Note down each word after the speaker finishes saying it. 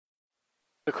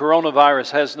The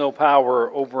coronavirus has no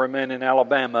power over a man in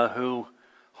Alabama who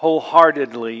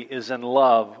wholeheartedly is in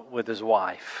love with his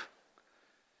wife.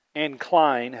 Ann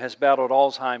Klein has battled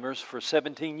Alzheimer's for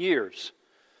 17 years.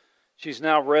 She's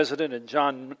now resident at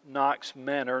John Knox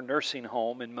Manor Nursing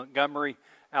Home in Montgomery,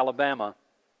 Alabama.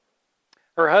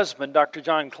 Her husband, Dr.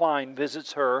 John Klein,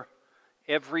 visits her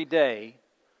every day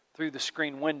through the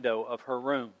screen window of her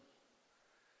room.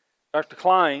 Dr.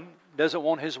 Klein doesn't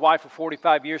want his wife of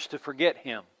 45 years to forget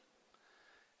him.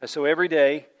 And so every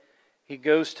day he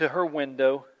goes to her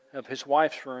window of his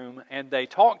wife's room and they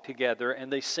talk together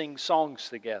and they sing songs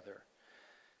together.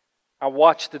 I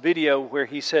watched the video where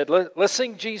he said, let's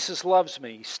sing Jesus Loves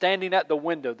Me. He's standing at the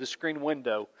window, the screen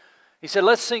window. He said,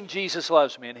 let's sing Jesus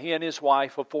Loves Me. And he and his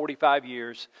wife of 45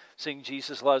 years sing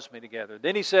Jesus Loves Me together.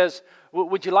 Then he says,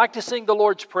 would you like to sing the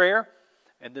Lord's Prayer?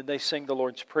 And then they sing the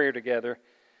Lord's Prayer together.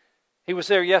 He was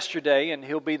there yesterday and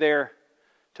he'll be there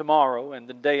tomorrow and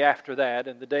the day after that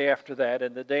and the day after that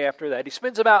and the day after that. He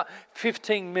spends about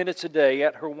 15 minutes a day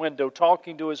at her window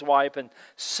talking to his wife and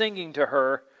singing to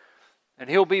her. And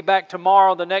he'll be back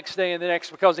tomorrow, the next day and the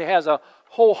next because he has a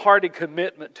wholehearted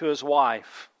commitment to his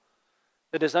wife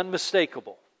that is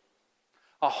unmistakable.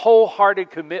 A wholehearted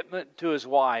commitment to his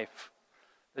wife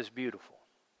is beautiful.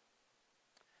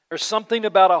 There's something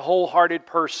about a wholehearted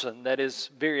person that is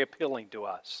very appealing to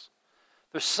us.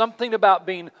 There's something about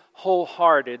being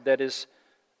wholehearted that is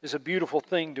a beautiful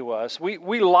thing to us. We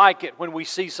like it when we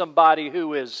see somebody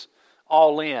who is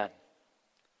all in,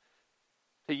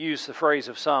 to use the phrase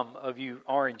of some of you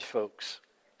orange folks.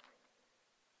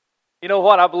 You know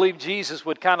what? I believe Jesus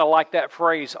would kind of like that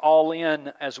phrase, all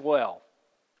in, as well.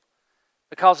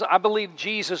 Because I believe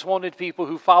Jesus wanted people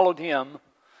who followed Him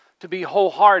to be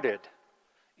wholehearted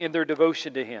in their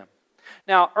devotion to Him.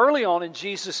 Now, early on in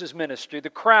Jesus' ministry, the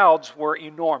crowds were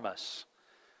enormous.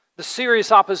 The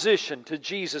serious opposition to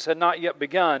Jesus had not yet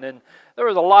begun, and there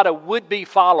was a lot of would-be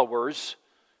followers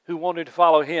who wanted to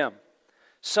follow Him.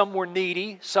 Some were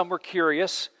needy, some were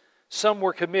curious, some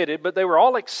were committed, but they were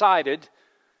all excited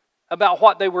about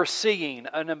what they were seeing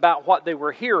and about what they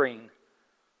were hearing,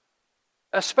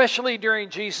 especially during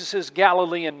Jesus'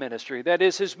 Galilean ministry. That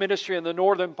is, His ministry in the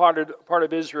northern part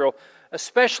of Israel.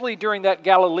 Especially during that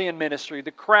Galilean ministry,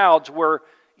 the crowds were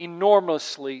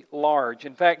enormously large.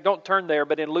 In fact, don't turn there,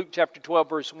 but in Luke chapter 12,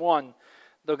 verse 1,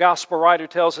 the gospel writer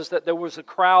tells us that there was a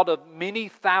crowd of many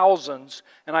thousands,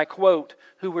 and I quote,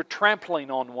 who were trampling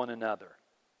on one another.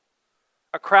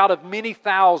 A crowd of many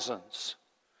thousands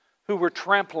who were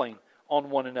trampling on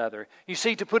one another. You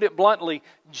see, to put it bluntly,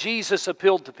 Jesus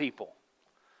appealed to people.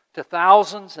 To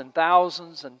thousands and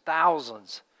thousands and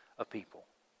thousands of people.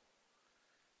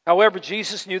 However,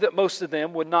 Jesus knew that most of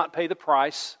them would not pay the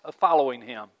price of following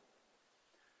Him.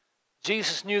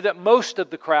 Jesus knew that most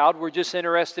of the crowd were just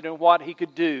interested in what He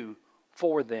could do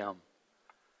for them.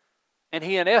 And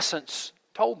He, in essence,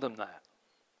 told them that.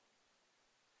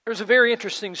 There's a very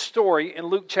interesting story in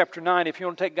Luke chapter 9. If you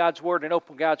want to take God's Word and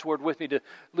open God's Word with me to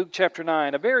Luke chapter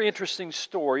 9. A very interesting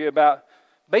story about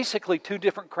basically two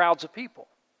different crowds of people.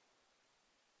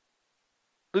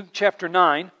 Luke chapter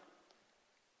 9.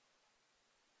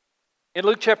 In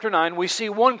Luke chapter 9, we see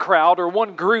one crowd, or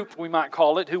one group, we might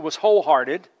call it, who was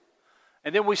wholehearted.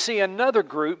 And then we see another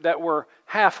group that were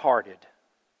half-hearted.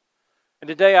 And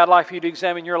today I'd like for you to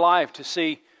examine your life to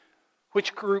see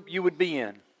which group you would be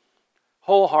in.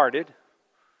 Wholehearted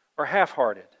or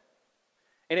half-hearted.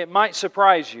 And it might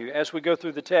surprise you as we go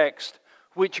through the text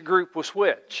which group was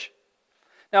which.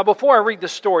 Now before I read the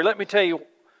story, let me tell you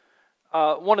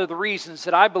one of the reasons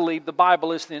that I believe the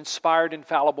Bible is the inspired,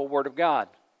 infallible Word of God.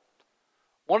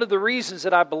 One of the reasons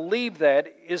that I believe that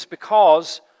is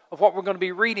because of what we're going to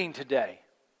be reading today.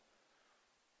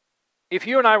 If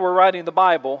you and I were writing the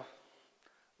Bible,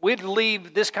 we'd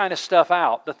leave this kind of stuff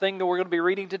out. The thing that we're going to be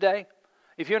reading today,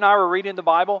 if you and I were reading the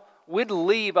Bible, we'd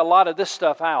leave a lot of this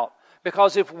stuff out.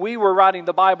 Because if we were writing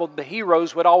the Bible, the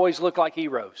heroes would always look like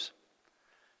heroes.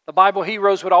 The Bible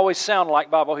heroes would always sound like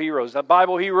Bible heroes. The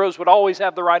Bible heroes would always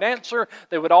have the right answer.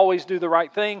 They would always do the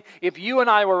right thing. If you and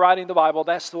I were writing the Bible,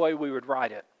 that's the way we would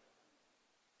write it.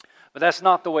 But that's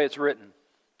not the way it's written.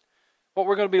 What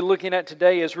we're going to be looking at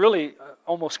today is really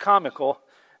almost comical,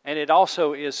 and it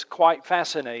also is quite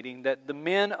fascinating that the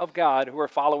men of God who are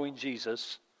following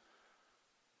Jesus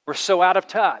were so out of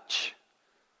touch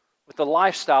with the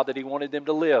lifestyle that He wanted them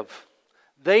to live.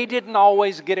 They didn't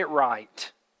always get it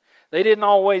right. They didn't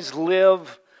always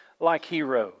live like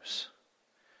heroes.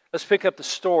 Let's pick up the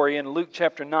story in Luke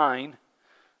chapter 9,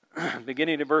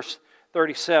 beginning at verse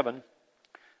 37.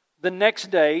 The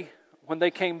next day, when they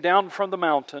came down from the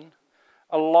mountain,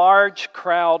 a large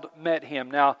crowd met Him.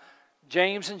 Now,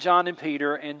 James and John and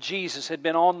Peter and Jesus had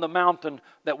been on the mountain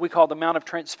that we call the Mount of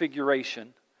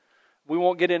Transfiguration. We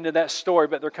won't get into that story,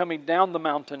 but they're coming down the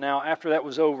mountain now after that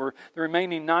was over. The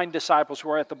remaining 9 disciples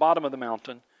were at the bottom of the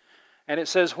mountain. And it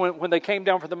says when they came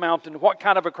down from the mountain, what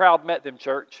kind of a crowd met them,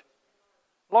 church?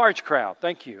 Large crowd,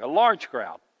 thank you, a large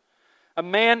crowd. A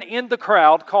man in the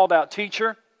crowd called out,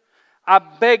 "Teacher, I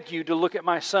beg you to look at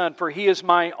my son, for he is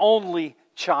my only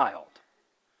child."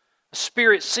 A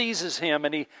spirit seizes him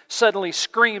and he suddenly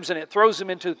screams and it throws him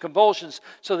into convulsions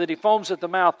so that he foams at the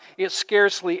mouth. It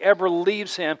scarcely ever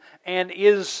leaves him and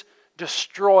is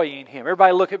destroying him.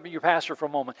 Everybody look at your pastor for a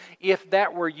moment. If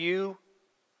that were you,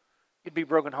 you'd be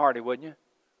brokenhearted, wouldn't you?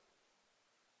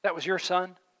 That was your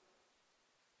son?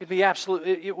 It'd be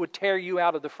it would tear you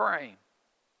out of the frame.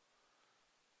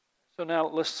 So now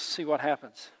let's see what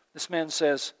happens. This man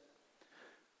says,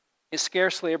 it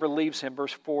scarcely ever leaves him,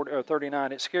 verse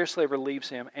 39, it scarcely ever leaves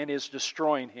him and is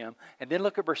destroying him. And then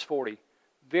look at verse 40.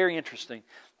 Very interesting.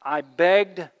 I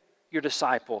begged your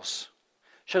disciples.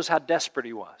 Shows how desperate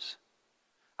he was.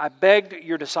 I begged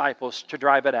your disciples to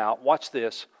drive it out. Watch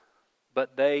this.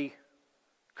 But they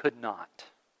could not.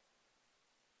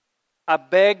 I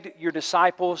begged your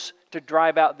disciples to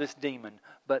drive out this demon,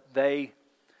 but they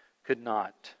could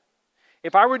not.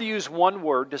 If I were to use one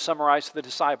word to summarize the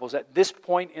disciples at this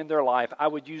point in their life, I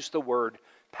would use the word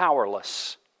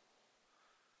powerless.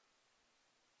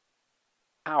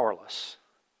 Powerless.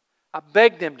 I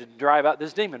begged them to drive out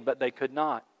this demon, but they could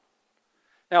not.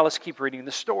 Now let's keep reading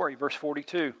the story, verse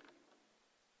 42.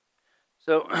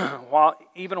 So while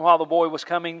the boy was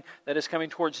coming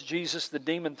towards Jesus, the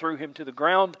demon threw him to the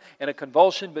ground in a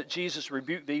convulsion, but Jesus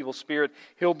rebuked the evil spirit,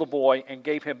 healed the boy, and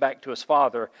gave him back to his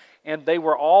father. And they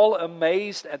were all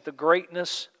amazed at the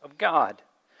greatness of God.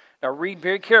 Now read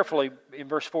very carefully in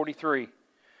verse 43.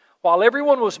 While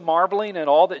everyone was marveling at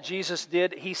all that Jesus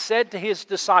did, he said to his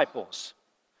disciples,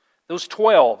 those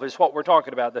 12 is what we're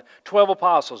talking about, the 12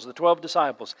 apostles, the 12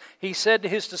 disciples. He said to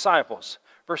his disciples,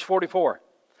 verse 44,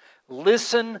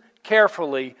 listen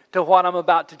carefully to what I'm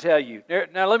about to tell you.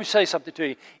 Now let me say something to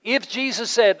you. If Jesus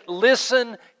said,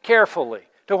 listen carefully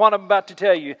to what I'm about to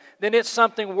tell you, then it's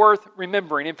something worth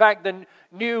remembering. In fact, the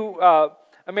New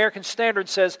American Standard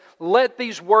says, let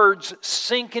these words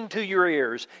sink into your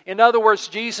ears. In other words,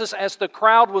 Jesus, as the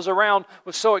crowd was around,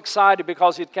 was so excited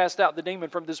because he had cast out the demon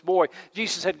from this boy.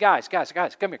 Jesus said, guys,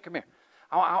 come here.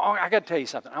 I got to tell you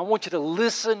something. I want you to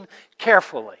listen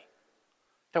carefully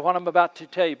to what I'm about to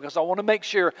tell you, because I want to make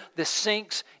sure this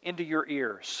sinks into your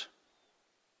ears.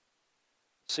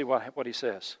 See what he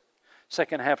says.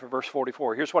 Second half of verse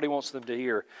 44. Here's what he wants them to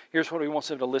hear. Here's what he wants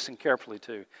them to listen carefully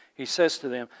to. He says to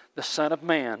them, the Son of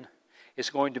Man is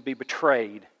going to be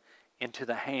betrayed into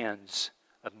the hands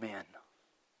of men.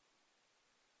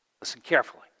 Listen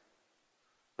carefully.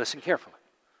 Listen carefully.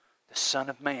 The Son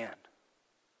of Man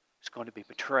is going to be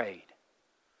betrayed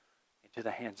into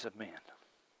the hands of men.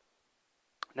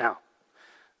 Now,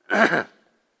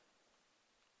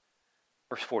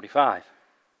 verse 45.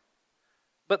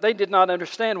 But they did not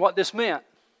understand what this meant.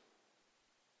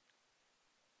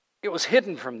 It was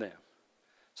hidden from them,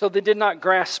 so they did not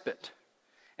grasp it,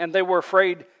 and they were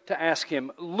afraid to ask him.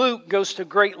 Luke goes to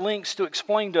great lengths to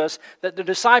explain to us that the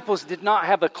disciples did not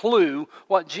have a clue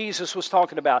what Jesus was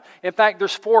talking about. In fact,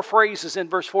 there's 4 phrases in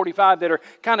verse 45 that are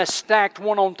kind of stacked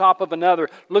one on top of another.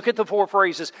 Look at the 4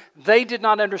 phrases. They did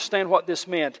not understand what this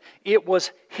meant. It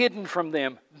was hidden from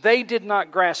them. They did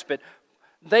not grasp it.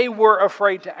 They were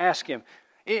afraid to ask him.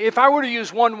 If I were to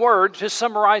use one word to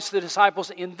summarize the disciples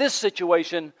in this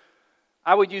situation,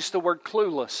 I would use the word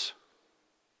clueless.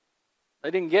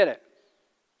 They didn't get it.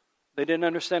 They didn't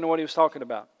understand what he was talking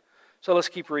about. So let's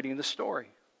keep reading the story.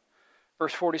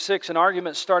 Verse 46, an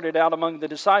argument started out among the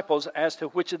disciples as to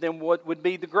which of them would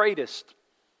be the greatest.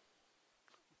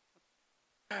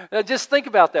 Now just think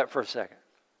about that for a second.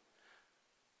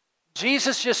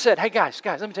 Jesus just said, hey guys,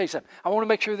 let me tell you something. I want to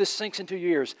make sure this sinks into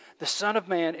your ears. The Son of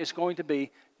Man is going to be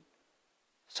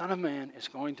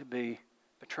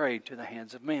betrayed to the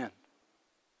hands of men.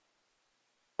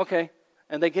 Okay,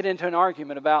 and they get into an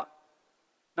argument about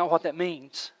not what that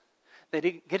means.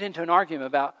 They get into an argument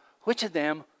about which of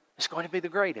them is going to be the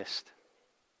greatest.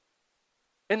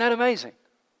 Isn't that amazing?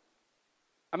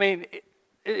 I mean,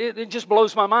 it just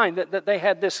blows my mind that they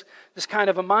had this kind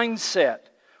of a mindset.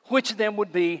 Which of them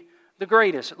would be the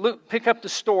greatest? Look, pick up the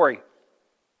story.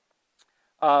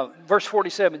 Verse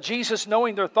 47. Jesus,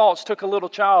 knowing their thoughts, took a little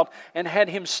child and had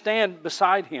him stand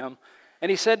beside him. And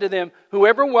he said to them,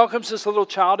 whoever welcomes this little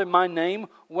child in my name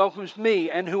welcomes me.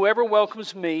 And whoever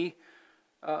welcomes me,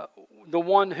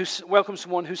 welcomes the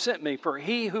one who sent me. For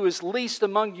he who is least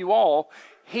among you all,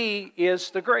 He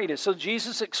is the greatest. So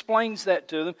Jesus explains that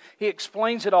to them. He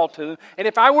explains it all to them. And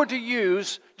if I were to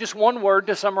use just one word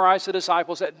to summarize the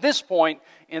disciples at this point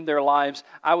in their lives,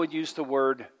 I would use the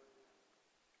word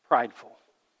prideful.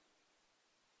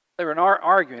 They were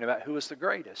arguing about who was the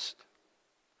greatest.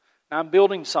 Now I'm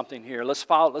building something here. Let's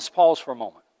pause for a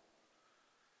moment.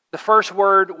 The first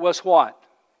word was what?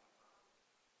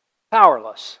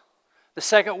 Powerless. The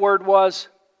second word was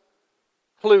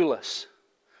clueless.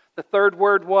 The third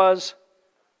word was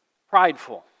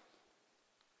prideful.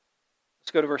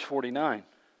 Let's go to verse 49.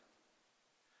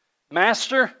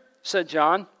 Master, said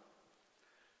John,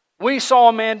 we saw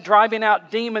a man driving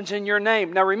out demons in your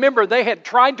name. Now remember, they had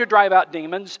tried to drive out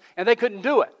demons and they couldn't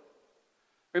do it.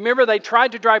 Remember, they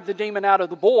tried to drive the demon out of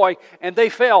the boy and they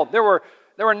failed. There were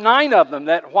 9 of them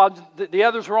that while the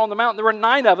others were on the mountain, there were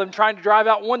 9 of them trying to drive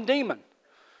out one demon.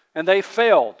 And they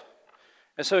failed.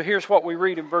 And so here's what we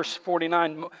read in verse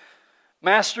 49.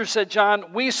 Master, said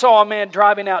John, we saw a man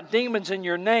driving out demons in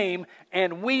your name,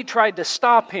 and we tried to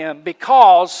stop him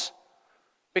because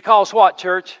what,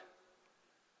 church?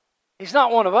 He's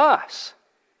not one of us.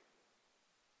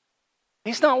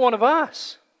 He's not one of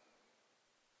us.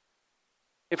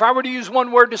 If I were to use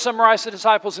one word to summarize the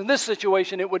disciples in this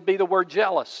situation, it would be the word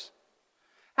jealous.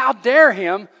 How dare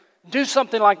him do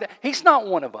something like that? He's not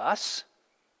one of us.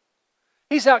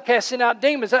 He's out casting out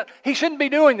demons. He shouldn't be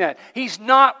doing that. He's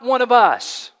not one of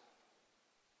us.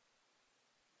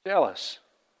 Jealous.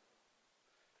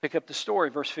 Pick up the story,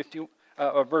 verse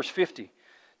 50.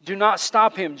 Do not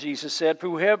stop him, Jesus said.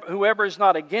 Whoever is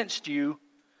not against you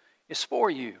is for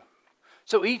you.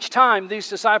 So each time these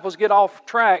disciples get off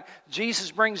track,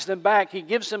 Jesus brings them back. He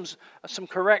gives them some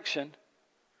correction.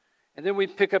 And then we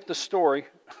pick up the story.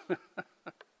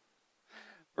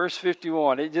 Verse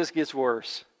 51, it just gets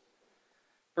worse.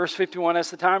 Verse 51,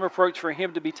 as the time approached for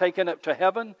him to be taken up to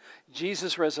heaven,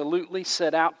 Jesus resolutely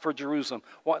set out for Jerusalem.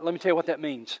 Let me tell you what that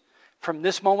means. From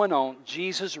this moment on,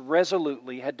 Jesus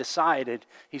resolutely had decided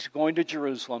he's going to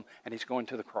Jerusalem and he's going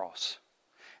to the cross.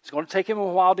 It's going to take him a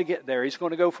while to get there. He's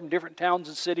going to go from different towns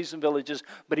and cities and villages,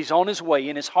 but he's on his way.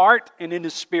 In his heart and in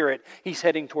his spirit, he's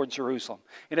heading towards Jerusalem.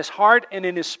 In his heart and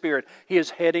in his spirit, he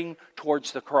is heading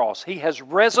towards the cross. He has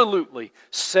resolutely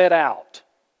set out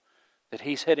that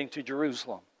he's heading to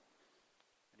Jerusalem.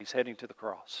 He's heading to the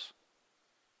cross.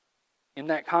 In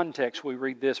that context, we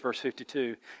read this, verse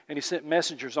 52. And he sent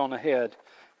messengers on ahead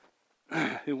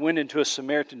who went into a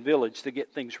Samaritan village to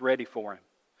get things ready for him.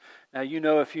 Now,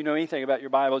 if you know anything about your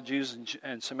Bible, Jews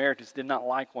and Samaritans did not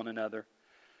like one another.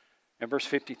 And verse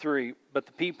 53, but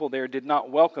the people there did not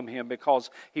welcome him because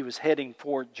he was heading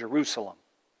for Jerusalem.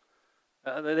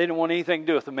 They didn't want anything to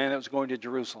do with the man that was going to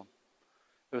Jerusalem.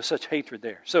 There was such hatred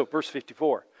there. So, verse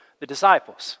 54, the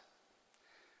disciples.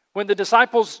 When the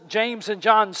disciples, James and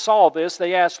John, saw this,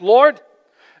 they asked, Lord,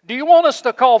 do you want us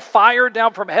to call fire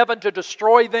down from heaven to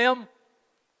destroy them?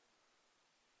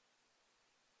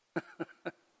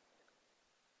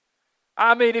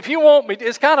 I mean, if you want me,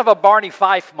 it's kind of a Barney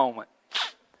Fife moment.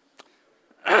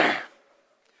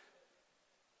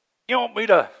 You want me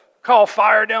to call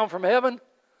fire down from heaven?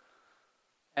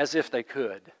 As if they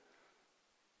could.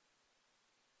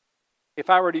 If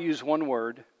I were to use one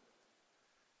word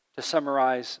to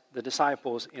summarize the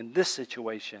disciples in this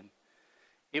situation,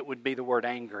 it would be the word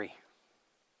angry.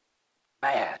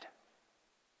 Mad.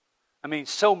 I mean,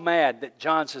 so mad that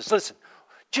John says, listen,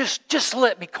 just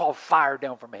let me call fire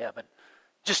down from heaven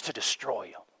just to destroy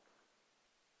them.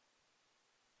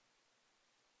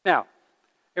 Now,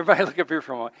 everybody look up here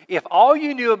for a moment. If all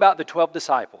you knew about the 12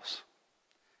 disciples,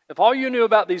 if all you knew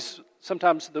about these,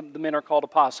 sometimes the men are called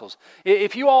apostles,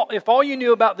 if all you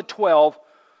knew about the 12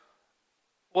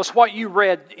 was what you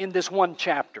read in this one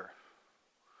chapter,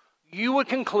 you would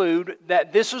conclude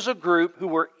that this was a group who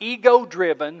were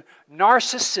ego-driven,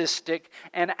 narcissistic,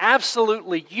 and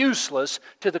absolutely useless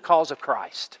to the cause of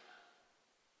Christ.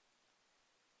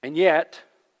 And yet,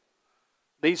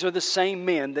 these are the same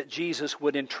men that Jesus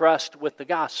would entrust with the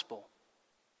gospel.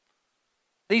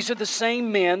 These are the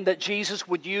same men that Jesus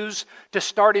would use to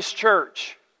start his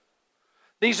church.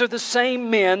 These are the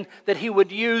same men that he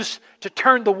would use to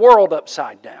turn the world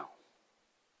upside down.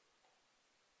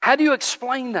 How do you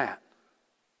explain that?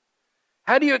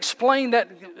 How do you explain that?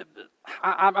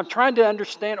 I'm trying to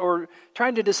understand or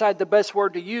trying to decide the best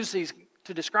word to use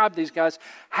to describe these guys.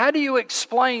 How do you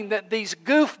explain that these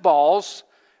goofballs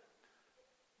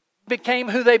became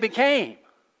who they became?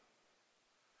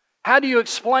 How do you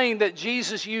explain that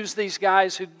Jesus used these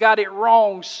guys who got it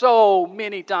wrong so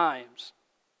many times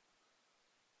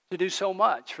to do so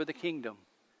much for the kingdom?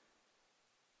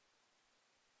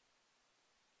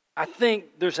 I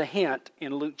think there's a hint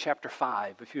in Luke chapter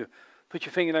 5. If you put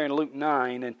your finger there in Luke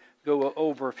 9 and go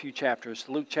over a few chapters,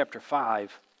 Luke chapter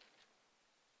 5,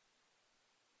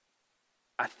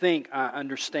 I think I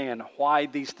understand why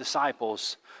these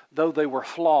disciples, though they were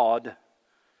flawed,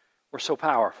 were so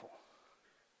powerful.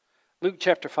 Luke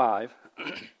chapter 5,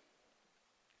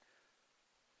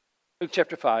 Luke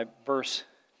chapter 5, verse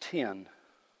 10.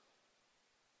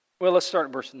 Well, let's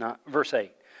start at verse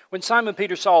 8. When Simon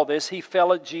Peter saw this, he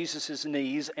fell at Jesus'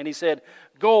 knees, and he said,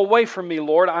 "Go away from me,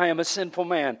 Lord, I am a sinful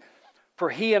man." For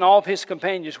he and all of his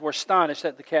companions were astonished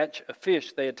at the catch of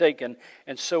fish they had taken,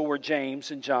 and so were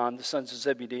James and John, the sons of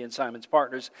Zebedee, and Simon's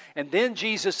partners. And then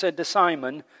Jesus said to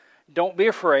Simon, "Don't be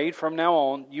afraid, from now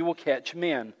on you will catch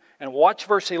men." And watch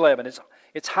verse 11,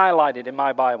 it's highlighted in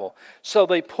my Bible. So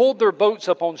they pulled their boats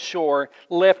up on shore,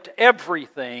 left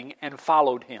everything, and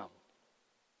followed him.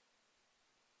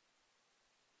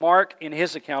 Mark, in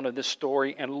his account of this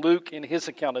story, and Luke, in his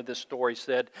account of this story,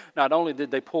 said not only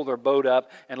did they pull their boat up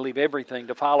and leave everything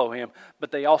to follow him, but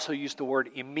they also used the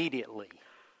word immediately.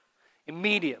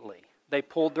 Immediately, they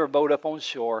pulled their boat up on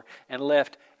shore and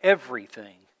left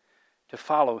everything to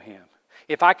follow him.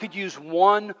 If I could use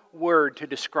one word to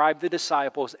describe the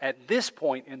disciples at this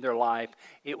point in their life,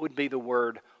 it would be the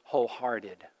word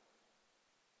wholehearted.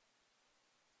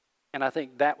 And I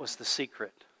think that was the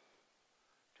secret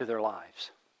to their lives.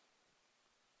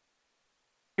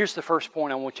 Here's the first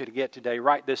point I want you to get today.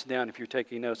 Write this down if you're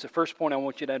taking notes. The first point I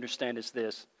want you to understand is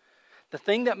this. The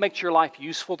thing that makes your life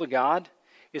useful to God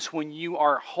is when you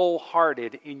are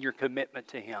wholehearted in your commitment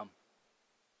to Him.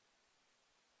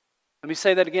 Let me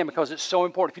say that again because it's so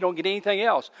important. If you don't get anything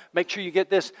else, make sure you get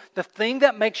this. The thing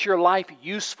that makes your life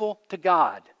useful to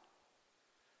God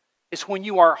is when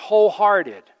you are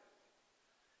wholehearted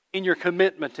in your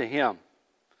commitment to Him.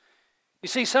 You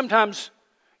see, sometimes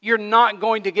you're not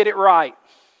going to get it right.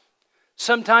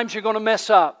 Sometimes you're going to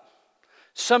mess up.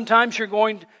 Sometimes you're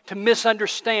going to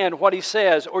misunderstand what He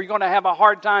says, or you're going to have a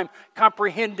hard time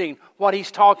comprehending what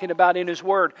He's talking about in His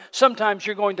Word. Sometimes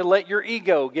you're going to let your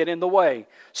ego get in the way.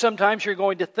 Sometimes you're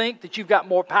going to think that you've got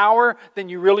more power than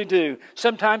you really do.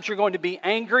 Sometimes you're going to be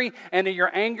angry, and your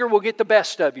anger will get the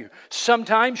best of you.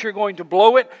 Sometimes you're going to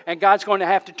blow it, and God's going to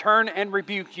have to turn and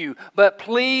rebuke you. But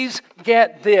please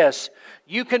get this.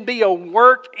 You can be a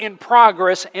work in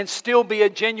progress and still be a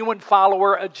genuine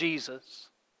follower of Jesus.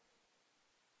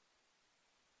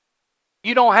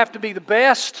 You don't have to be the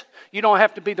best. You don't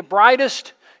have to be the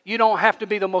brightest. You don't have to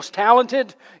be the most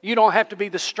talented. You don't have to be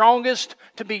the strongest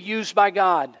to be used by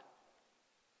God.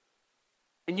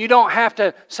 And you don't have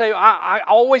to say, I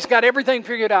always got everything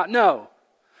figured out. No.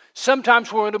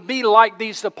 Sometimes we're going to be like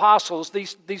these apostles,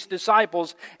 these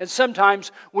disciples, and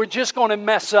sometimes we're just going to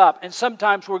mess up, and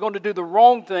sometimes we're going to do the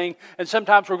wrong thing, and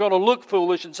sometimes we're going to look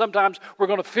foolish, and sometimes we're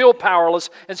going to feel powerless,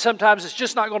 and sometimes it's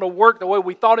just not going to work the way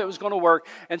we thought it was going to work,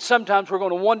 and sometimes we're going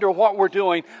to wonder what we're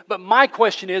doing. But my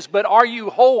question is, are you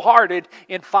wholehearted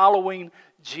in following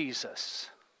Jesus?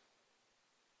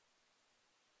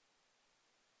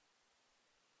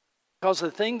 Because the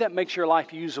thing that makes your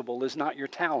life usable is not your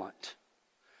talent.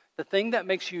 The thing that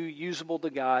makes you usable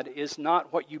to God is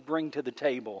not what you bring to the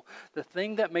table. The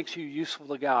thing that makes you useful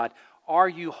to God, are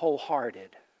you wholehearted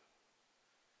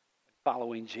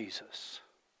following Jesus?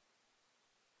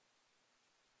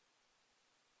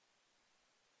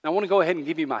 Now, I want to go ahead and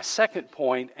give you my second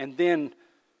point and then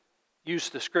use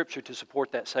the scripture to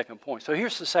support that second point. So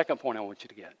here's the second point I want you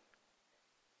to get.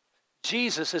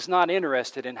 Jesus is not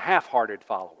interested in half-hearted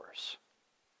followers.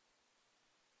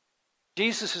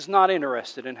 Jesus is not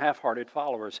interested in half-hearted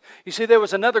followers. You see, there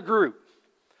was another group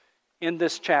in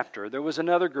this chapter. There was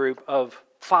another group of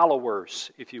followers,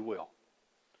 if you will,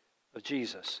 of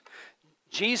Jesus.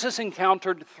 Jesus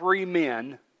encountered 3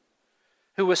 men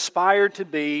who aspired to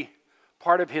be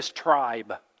part of His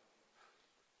tribe.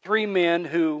 3 men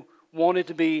who wanted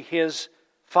to be His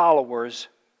followers.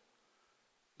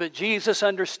 But Jesus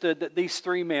understood that these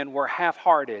 3 men were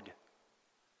half-hearted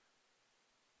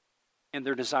in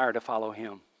their desire to follow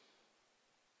Him.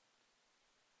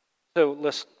 So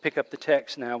let's pick up the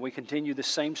text now. We continue the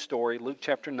same story, Luke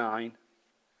chapter 9.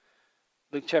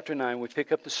 Luke chapter 9, we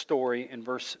pick up the story in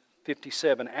verse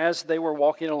 57. As they were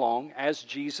walking along, as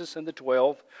Jesus and the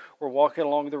 12 were walking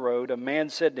along the road, a man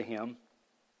said to Him,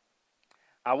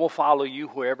 "I will follow you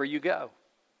wherever you go."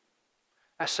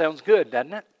 That sounds good,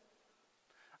 doesn't it?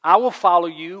 I will follow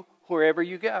you wherever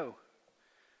you go.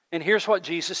 And here's what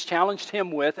Jesus challenged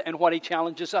him with and what He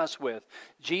challenges us with.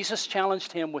 Jesus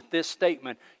challenged him with this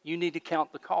statement: you need to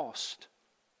count the cost.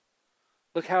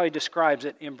 Look how He describes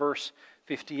it in verse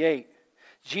 58.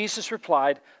 Jesus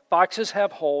replied, "Foxes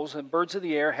have holes and birds of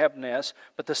the air have nests,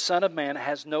 but the Son of Man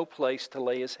has no place to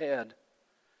lay his head."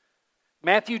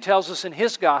 Matthew tells us in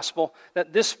his gospel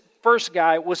that this first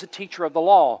guy was a teacher of the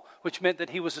law, which meant that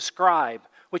he was a scribe,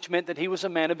 which meant that he was a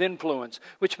man of influence,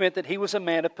 which meant that he was a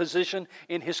man of position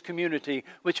in his community,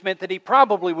 which meant that he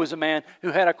probably was a man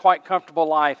who had a quite comfortable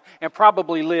life and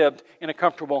probably lived in a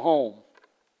comfortable home.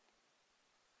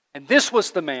 And this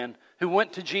was the man who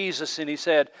went to Jesus and he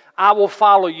said, "I will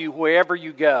follow you wherever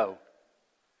you go."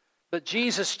 But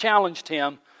Jesus challenged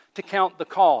him to count the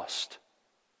cost.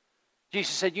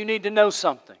 Jesus said, "You need to know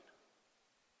something.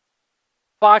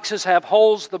 Foxes have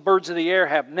holes, the birds of the air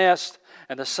have nests,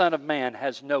 and the Son of Man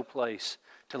has no place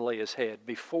to lay his head.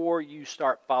 Before you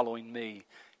start following me,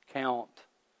 count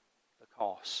the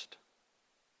cost."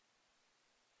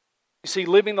 You see,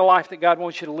 living the life that God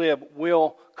wants you to live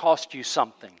will cost you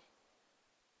something.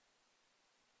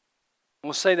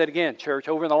 We'll say that again, church,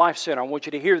 over in the Life Center. I want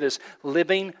you to hear this.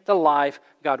 Living the life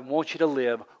God wants you to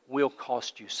live will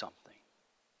cost you something.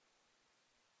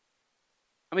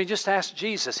 I mean, just ask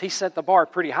Jesus. He set the bar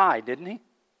pretty high, didn't he?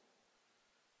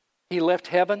 He left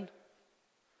heaven.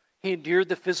 He endured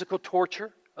the physical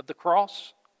torture of the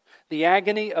cross, the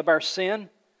agony of our sin.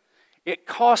 It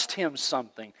cost him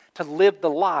something to live the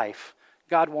life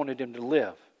God wanted him to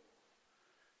live.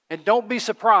 And don't be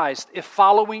surprised if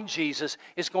following Jesus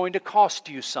is going to cost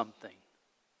you something.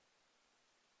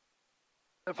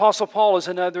 The Apostle Paul is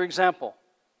another example.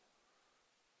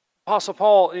 Apostle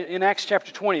Paul in Acts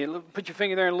chapter 20, put your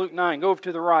finger there in Luke 9, go over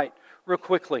to the right real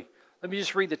quickly. Let me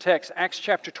just read the text. Acts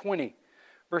chapter 20,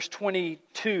 verse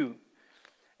 22.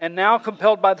 "And now,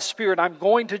 compelled by the Spirit, I'm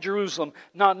going to Jerusalem,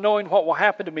 not knowing what will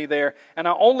happen to me there. And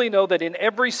I only know that in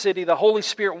every city the Holy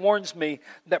Spirit warns me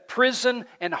that prison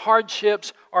and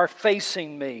hardships are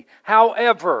facing me.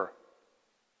 However,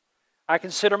 I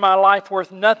consider my life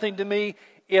worth nothing to me,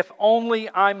 if only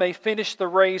I may finish the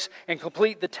race and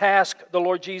complete the task the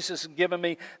Lord Jesus has given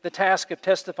me, the task of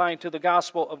testifying to the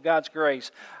gospel of God's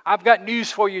grace." I've got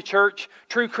news for you, church.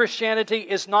 True Christianity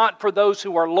is not for those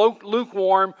who are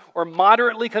lukewarm or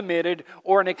moderately committed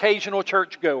or an occasional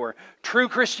churchgoer. True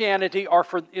Christianity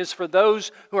is for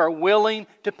those who are willing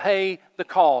to pay the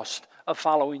cost of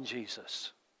following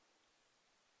Jesus.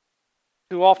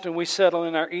 Too often we settle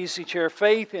in our easy chair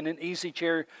faith in an easy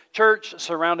chair church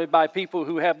surrounded by people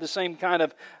who have the same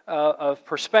kind of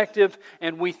perspective,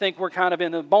 and we think we're kind of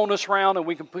in a bonus round and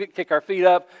we can kick our feet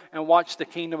up and watch the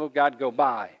kingdom of God go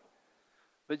by.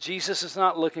 But Jesus is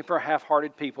not looking for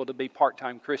half-hearted people to be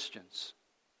part-time Christians.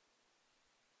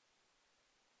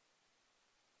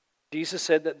 Jesus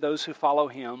said that those who follow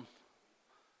Him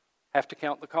have to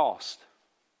count the cost.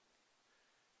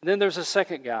 Then there's a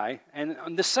second guy,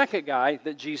 and the second guy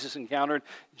that Jesus encountered,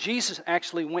 Jesus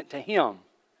actually went to him.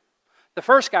 The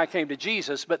first guy came to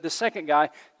Jesus, but the second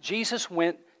guy, Jesus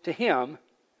went to him,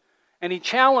 and he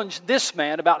challenged this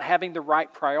man about having the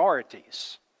right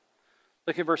priorities.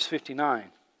 Look at verse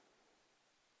 59.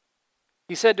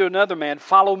 He said to another man,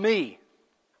 "Follow me."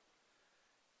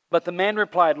 But the man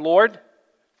replied, "Lord,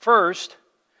 first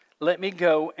let me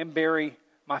go and bury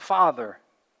my father."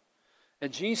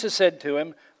 And Jesus said to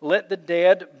him, "Let the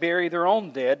dead bury their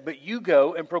own dead, but you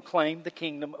go and proclaim the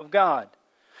kingdom of God."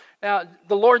 Now,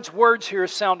 the Lord's words here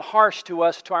sound harsh to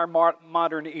us, to our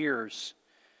modern ears.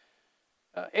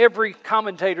 Every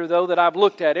commentator, though, that I've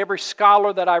looked at, every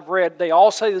scholar that I've read, they all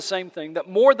say the same thing, that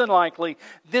more than likely,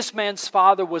 this man's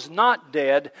father was not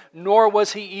dead, nor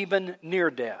was he even near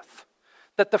death.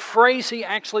 That the phrase he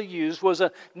actually used was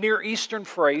a Near Eastern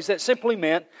phrase that simply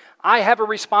meant, I have a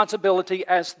responsibility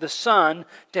as the son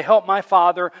to help my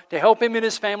father, to help him in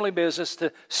his family business,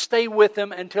 to stay with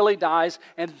him until he dies,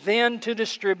 and then to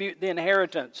distribute the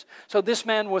inheritance. So this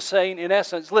man was saying, in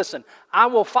essence, listen, I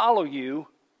will follow you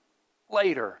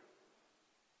later.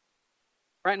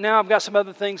 Right now I've got some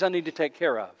other things I need to take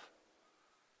care of.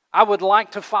 I would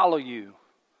like to follow you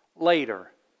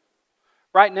later.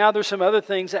 Right now, there's some other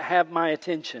things that have my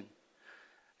attention.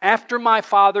 After my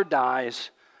father dies,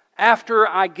 after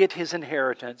I get his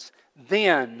inheritance,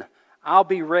 then I'll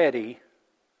be ready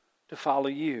to follow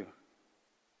you.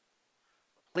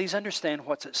 Please understand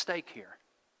what's at stake here.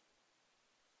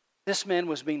 This man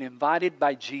was being invited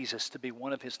by Jesus to be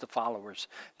one of his followers.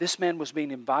 This man was being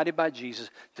invited by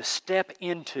Jesus to step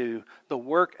into the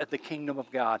work of the kingdom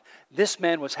of God. This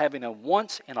man was having a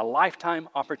once-in-a-lifetime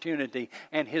opportunity,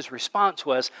 and his response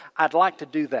was, I'd like to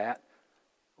do that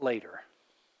later.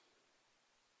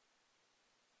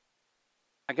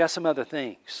 I got some other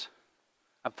things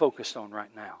I'm focused on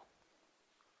right now.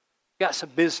 Got some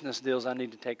business deals I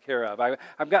need to take care of.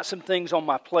 I've got some things on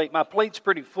my plate. My plate's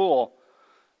pretty full.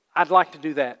 I'd like to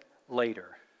do that later.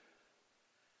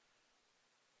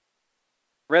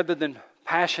 Rather than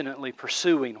passionately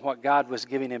pursuing what God was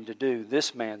giving him to do,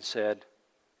 this man said,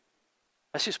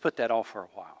 let's just put that off for a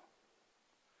while.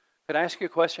 Could I ask you a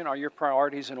question? Are your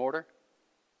priorities in order?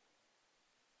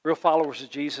 Real followers of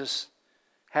Jesus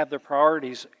have their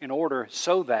priorities in order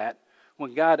so that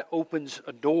when God opens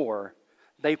a door,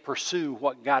 they pursue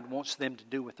what God wants them to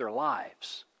do with their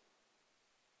lives.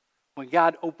 When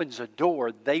God opens a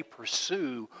door, they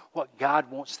pursue what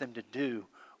God wants them to do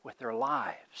with their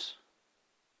lives.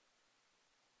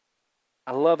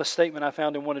 I love a statement I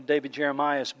found in one of David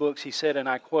Jeremiah's books. He said, and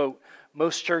I quote,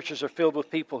 "Most churches are filled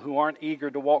with people who aren't eager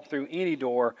to walk through any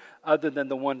door other than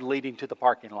the one leading to the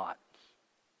parking lot."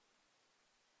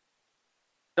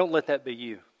 Don't let that be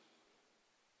you.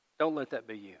 Don't let that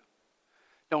be you.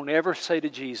 Don't ever say to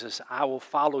Jesus, I will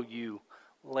follow you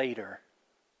later.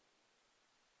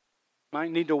 You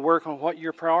might need to work on what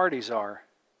your priorities are.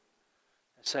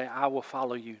 And say, I will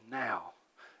follow you now.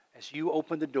 As you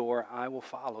open the door, I will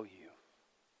follow you.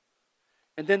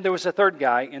 And then there was a third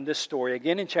guy in this story,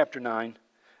 again in chapter 9,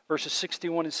 verses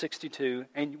 61 and 62.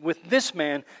 And with this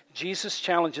man, Jesus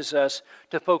challenges us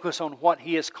to focus on what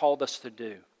he has called us to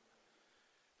do.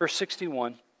 Verse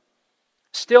 61,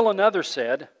 still another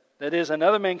said, that is,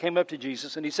 another man came up to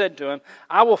Jesus and he said to him,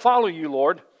 I will follow you,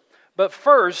 Lord, but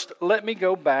first let me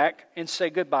go back and say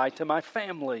goodbye to my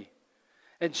family.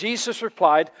 And Jesus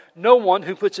replied, no one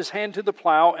who puts his hand to the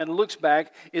plow and looks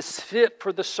back is fit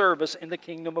for the service in the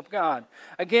kingdom of God.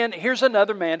 Again, here's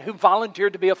another man who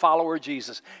volunteered to be a follower of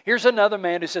Jesus. Here's another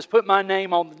man who says, put my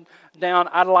name down.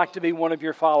 I'd like to be one of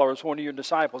your followers, one of your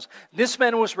disciples. This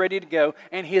man was ready to go,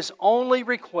 and his only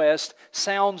request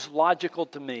sounds logical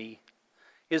to me.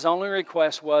 His only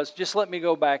request was, just let me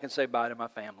go back and say bye to my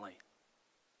family.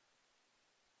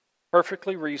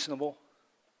 Perfectly reasonable.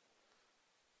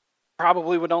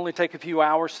 Probably would only take a few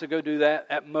hours to go do that,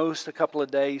 at most a couple of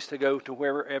days to go to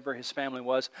wherever his family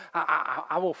was.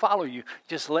 I will follow you.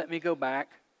 Just let me go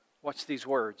back. Watch these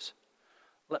words.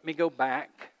 Let me go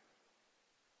back,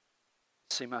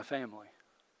 see my family,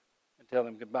 and tell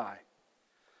them goodbye.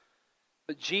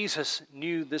 But Jesus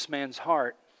knew this man's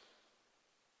heart.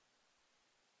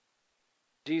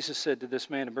 Jesus said to this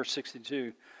man in verse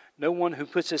 62, no one who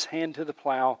puts his hand to the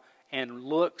plow and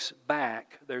looks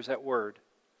back, there's that word.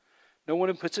 No one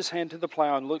who puts his hand to the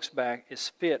plow and looks back is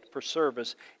fit for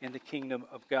service in the kingdom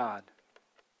of God.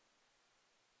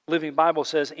 Living Bible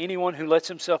says, anyone who lets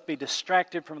himself be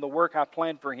distracted from the work I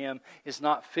planned for him is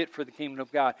not fit for the kingdom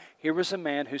of God. Here was a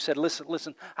man who said,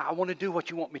 listen, I want to do what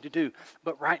you want me to do.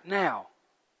 But right now,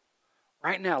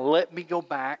 let me go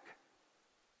back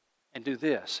and do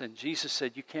this. And Jesus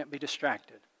said, you can't be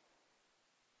distracted.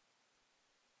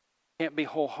 You can't be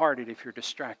wholehearted if you're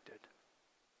distracted.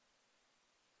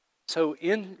 So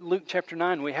in Luke chapter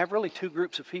 9, we have really two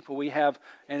groups of people. We have,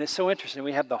 and it's so interesting,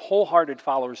 we have the wholehearted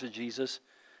followers of Jesus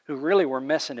who really were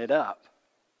messing it up.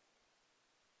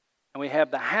 And we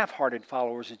have the half-hearted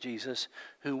followers of Jesus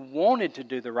who wanted to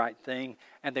do the right thing,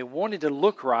 and they wanted to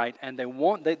look right, and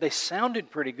they sounded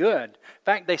pretty good. In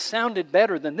fact, they sounded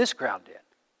better than this crowd did.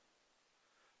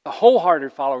 The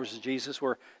wholehearted followers of Jesus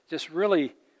were just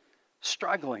really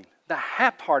struggling. The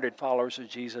half-hearted followers of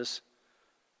Jesus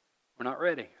were not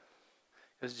ready.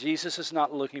 Because Jesus is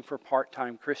not looking for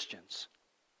part-time Christians.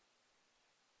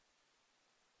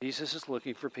 Jesus is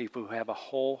looking for people who have a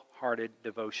wholehearted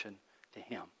devotion to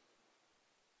Him.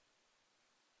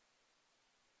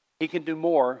 He can do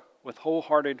more with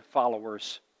wholehearted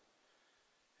followers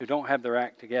who don't have their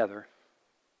act together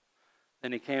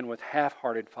than He can with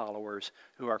half-hearted followers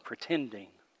who are pretending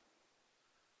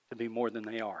to be more than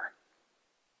they are.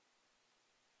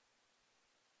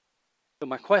 So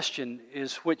my question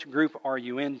is, which group are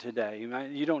you in today?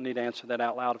 You don't need to answer that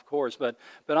out loud, of course, but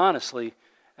honestly,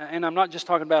 and I'm not just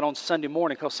talking about on Sunday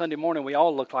morning, because Sunday morning we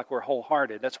all look like we're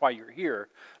wholehearted. That's why you're here.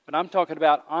 But I'm talking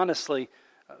about, honestly,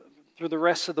 through the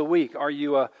rest of the week. Are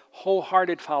you a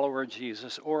wholehearted follower of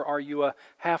Jesus, or are you a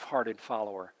half-hearted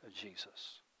follower of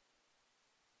Jesus?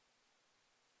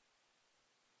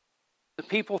 The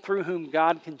people through whom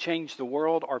God can change the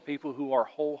world are people who are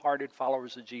wholehearted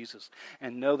followers of Jesus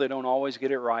and know they don't always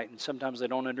get it right, and sometimes they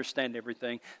don't understand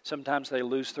everything. Sometimes they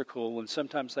lose their cool, and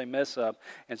sometimes they mess up,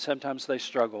 and sometimes they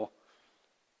struggle.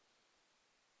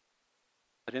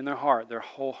 But in their heart, they're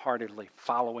wholeheartedly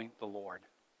following the Lord.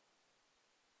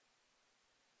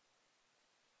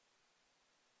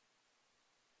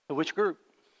 So which group?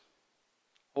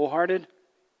 Wholehearted?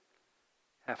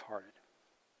 Half-hearted?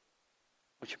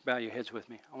 Would you bow your heads with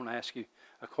me? I want to ask you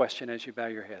a question as you bow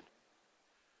your head.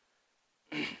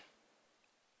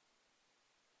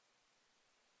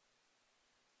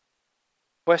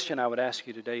 Question I would ask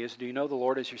you today is, do you know the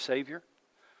Lord as your Savior?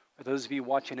 For those of you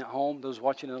watching at home, those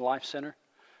watching in the Life Center,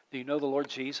 do you know the Lord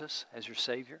Jesus as your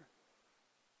Savior?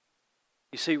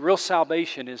 You see, real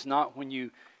salvation is not when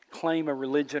you claim a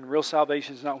religion. Real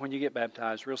salvation is not when you get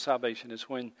baptized. Real salvation is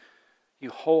when you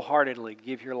wholeheartedly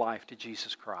give your life to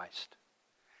Jesus Christ.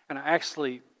 And I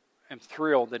actually am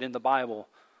thrilled that in the Bible,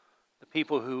 the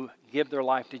people who give their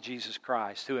life to Jesus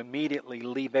Christ, who immediately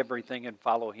leave everything and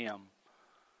follow Him,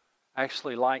 I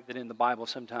actually like that in the Bible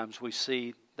sometimes we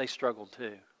see they struggle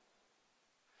too.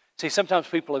 See, sometimes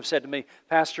people have said to me,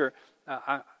 Pastor,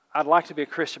 I'd like to be a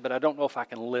Christian, but I don't know if I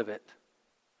can live it.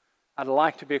 I'd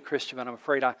like to be a Christian, but I'm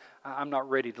afraid I'm not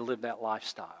ready to live that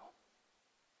lifestyle.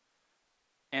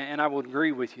 And I would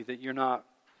agree with you that you're not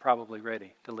probably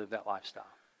ready to live that lifestyle.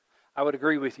 I would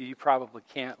agree with you, you probably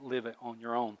can't live it on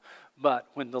your own. But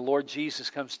when the Lord Jesus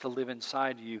comes to live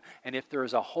inside you, and if there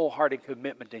is a wholehearted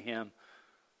commitment to Him,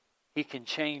 He can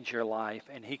change your life,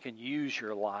 and He can use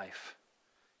your life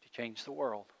to change the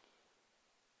world.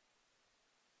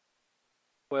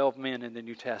 12 men in the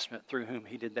New Testament through whom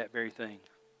He did that very thing.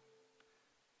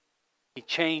 He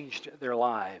changed their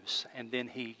lives, and then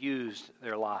He used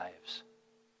their lives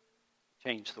to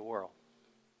change the world.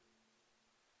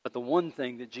 But the one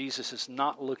thing that Jesus is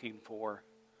not looking for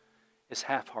is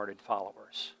half-hearted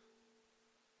followers,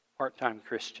 part-time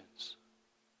Christians.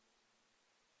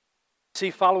 See,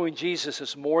 following Jesus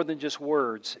is more than just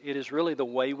words. It is really the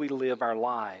way we live our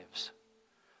lives.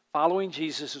 Following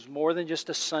Jesus is more than just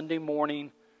a Sunday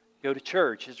morning go to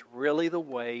church. It's really the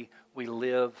way we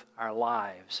live our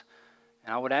lives.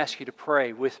 And I would ask you to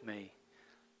pray with me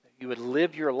that you would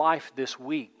live your life this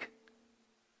week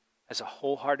as a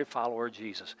wholehearted follower of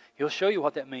Jesus. He'll show you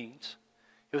what that means.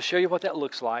 He'll show you what that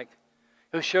looks like.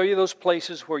 He'll show you those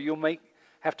places where you'll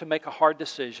have to make a hard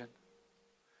decision.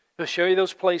 He'll show you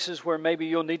those places where maybe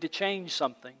you'll need to change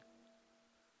something.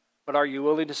 But are you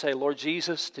willing to say, Lord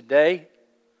Jesus, today,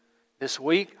 this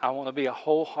week, I want to be a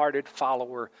wholehearted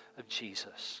follower of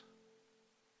Jesus?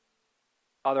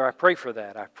 Father, I pray for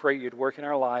that. I pray You'd work in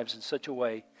our lives in such a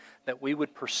way that we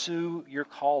would pursue Your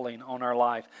calling on our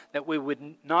life, that we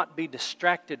would not be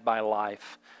distracted by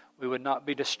life. We would not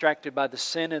be distracted by the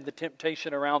sin and the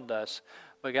temptation around us.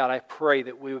 But God, I pray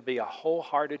that we would be a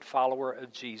wholehearted follower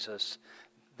of Jesus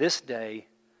this day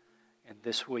and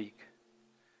this week.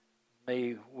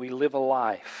 May we live a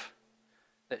life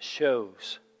that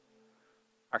shows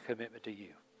our commitment to You.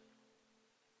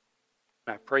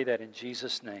 And I pray that in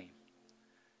Jesus' name.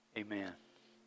 Amen.